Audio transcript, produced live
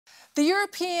The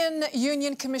European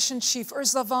Union Commission Chief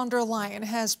Ursula von der Leyen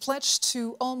has pledged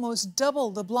to almost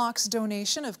double the bloc's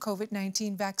donation of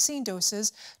COVID-19 vaccine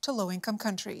doses to low-income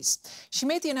countries. She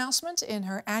made the announcement in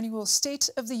her annual State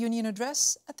of the Union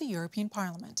address at the European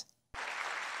Parliament.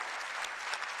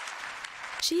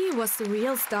 She was the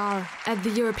real star at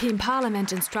the European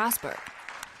Parliament in Strasbourg.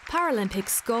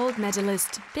 Paralympics gold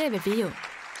medalist Bebe Vio.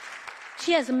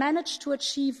 She has managed to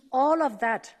achieve all of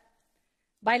that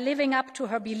by living up to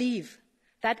her belief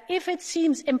that if it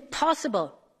seems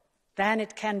impossible, then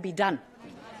it can be done.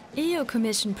 EU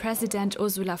Commission President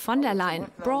Ursula von der Leyen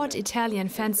brought Italian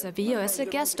fencer Vio as a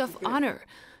guest of honor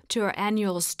to her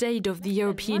annual State of the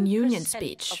European Union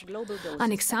speech.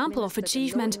 An example of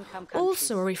achievement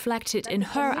also reflected in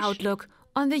her outlook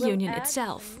on the Union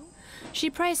itself.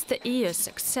 She praised the EU's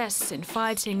success in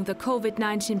fighting the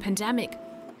COVID-19 pandemic.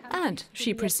 And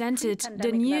she presented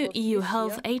the new EU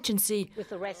Health Agency,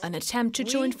 an attempt to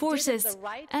join forces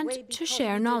and to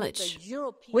share knowledge.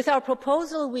 With our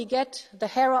proposal, we get the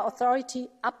HERA authority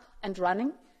up and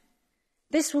running.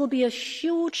 This will be a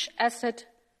huge asset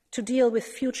to deal with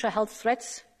future health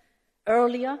threats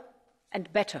earlier and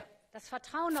better.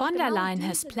 Von der Leyen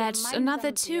has pledged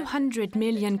another 200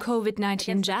 million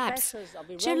COVID-19 jabs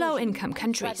to low-income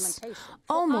countries,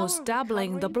 almost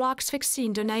doubling the bloc's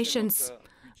vaccine donations.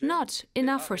 Not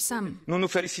enough for some.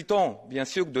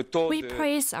 We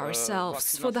praise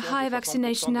ourselves for the high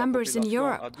vaccination numbers in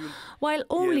Europe, while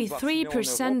only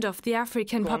 3% of the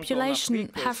African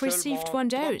population have received one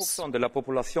dose.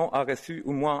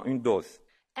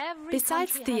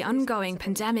 Besides the ongoing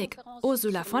pandemic,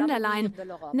 Ursula von der Leyen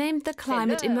named the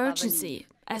climate emergency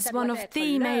as one of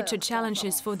the major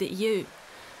challenges for the EU.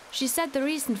 She said the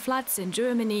recent floods in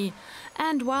Germany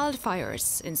and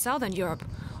wildfires in southern Europe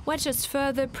were just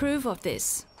further proof of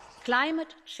this.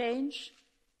 Climate change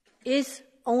is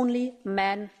only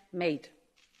man-made.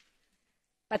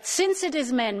 But since it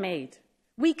is man-made,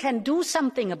 we can do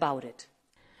something about it.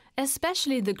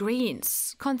 Especially the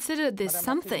Greens consider this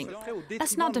something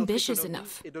as not ambitious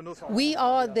enough. We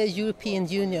are the European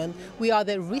Union. We are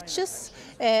the richest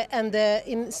and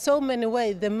in so many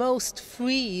ways the most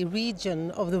free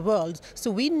region of the world. So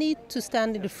we need to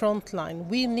stand in the front line.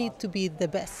 We need to be the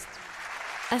best.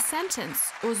 A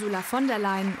sentence Ursula von der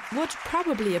Leyen would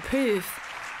probably approve,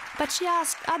 but she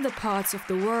asked other parts of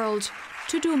the world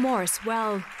to do more as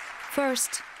well.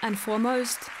 First and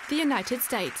foremost, the United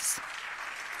States.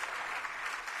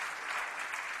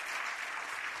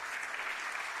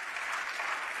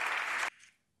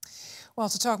 Well,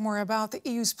 to talk more about the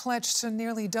EU's pledge to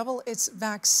nearly double its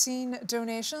vaccine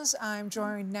donations, I'm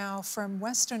joined now from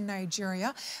Western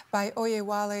Nigeria by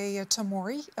Oyewale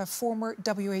Tamori, a former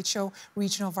WHO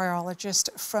regional virologist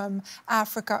from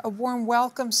Africa. A warm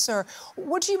welcome, sir.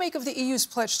 What do you make of the EU's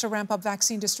pledge to ramp up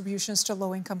vaccine distributions to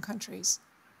low-income countries?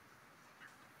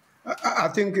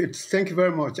 Thank you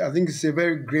very much. I think it's a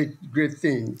very great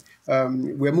thing.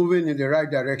 We're moving in the right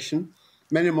direction.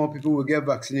 Many more people will get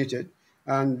vaccinated.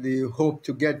 And the hope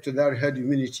to get to that herd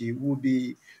immunity will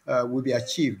be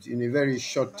achieved in a very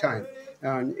short time.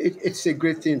 And it's a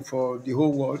great thing for the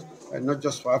whole world, and not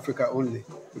just for Africa only,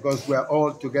 because we're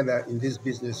all together in this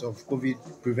business of COVID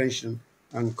prevention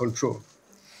and control.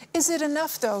 Is it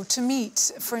enough, though, to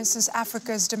meet, for instance,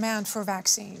 Africa's demand for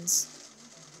vaccines?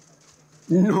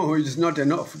 No, it's not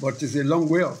enough, but it's a long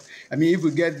way off. I mean, if we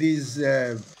get these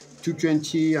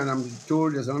 220, and I'm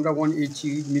told there's another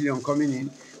 180 million coming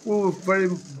in, we will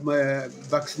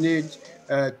vaccinate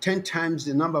 10 times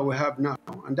the number we have now,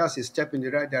 and that's a step in the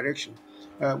right direction.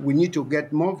 We need to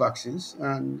get more vaccines,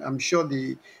 and I'm sure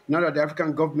now that the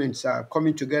African governments are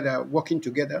coming together, working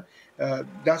together,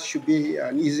 that should be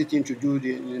an easy thing to do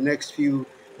in the next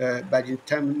by the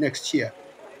time next year.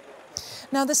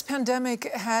 Now, this pandemic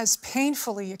has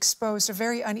painfully exposed a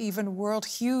very uneven world,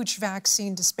 huge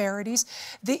vaccine disparities.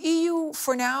 The EU,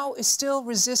 for now, is still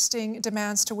resisting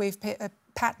demands to waive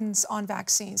patents on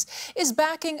vaccines. Is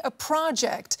backing a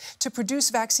project to produce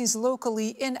vaccines locally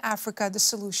in Africa the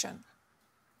solution?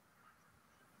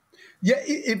 Yeah,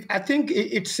 I think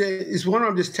it's one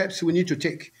of the steps we need to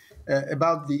take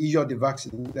about the issue of the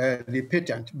vaccine, the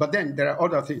patent. But then there are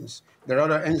other things. There are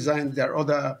other enzymes, there are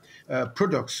other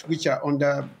products which are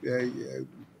under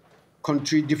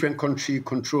different country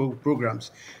control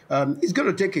programs. It's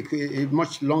going to take a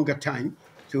much longer time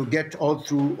to get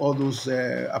through all those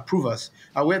approvals.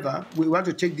 However, we want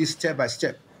to take this step by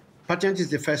step. Patent is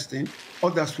the first thing.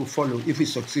 Others will follow if we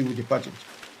succeed with the patent.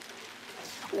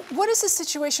 What is the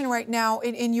situation right now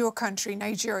in your country,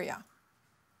 Nigeria?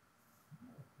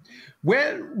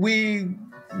 Well, we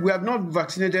have not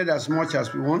vaccinated as much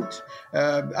as we want.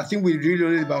 I think we really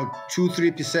only about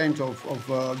 2-3%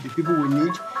 of the people we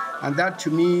need, and that to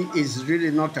me is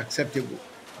really not acceptable.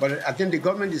 But I think the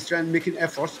government is making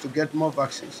efforts to get more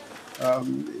vaccines,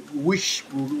 which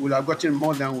we will have gotten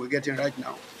more than we're getting right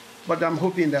now. But I'm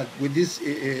hoping that with this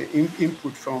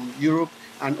input from Europe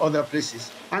and other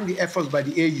places and the efforts by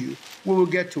the AU, we will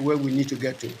get to where we need to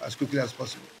get to as quickly as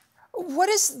possible. What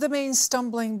is the main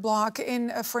stumbling block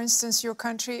in, for instance, your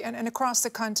country and across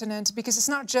the continent? Because it's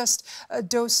not just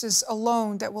doses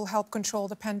alone that will help control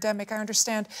the pandemic. I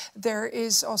understand there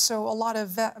is also a lot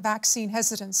of vaccine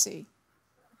hesitancy.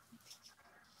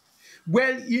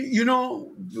 Well, you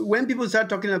know, when people start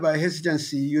talking about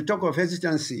hesitancy, you talk of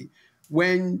hesitancy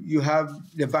when you have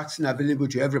the vaccine available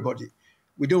to everybody.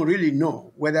 We don't really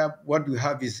know whether what we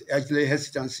have is actually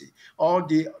hesitancy or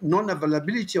the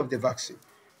non-availability of the vaccine.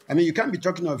 I mean, you can't be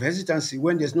talking of hesitancy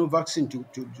when there's no vaccine to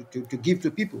give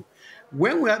to people.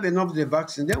 When we have enough of the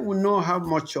vaccine, then we'll know how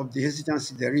much of the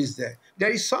hesitancy there is there.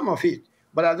 There is some of it,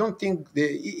 but I don't think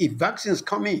if vaccines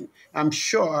come in, I'm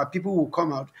sure people will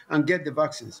come out and get the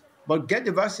vaccines. But get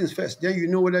the vaccines first, then you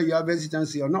know whether you have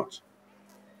hesitancy or not.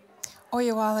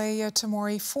 Oyewale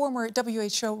Tamori, former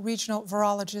WHO regional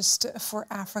virologist for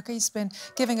Africa. He's been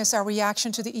giving us our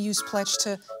reaction to the EU's pledge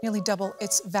to nearly double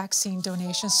its vaccine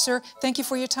donations. Sir, thank you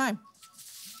for your time.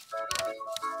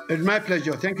 It's my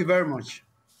pleasure. Thank you very much.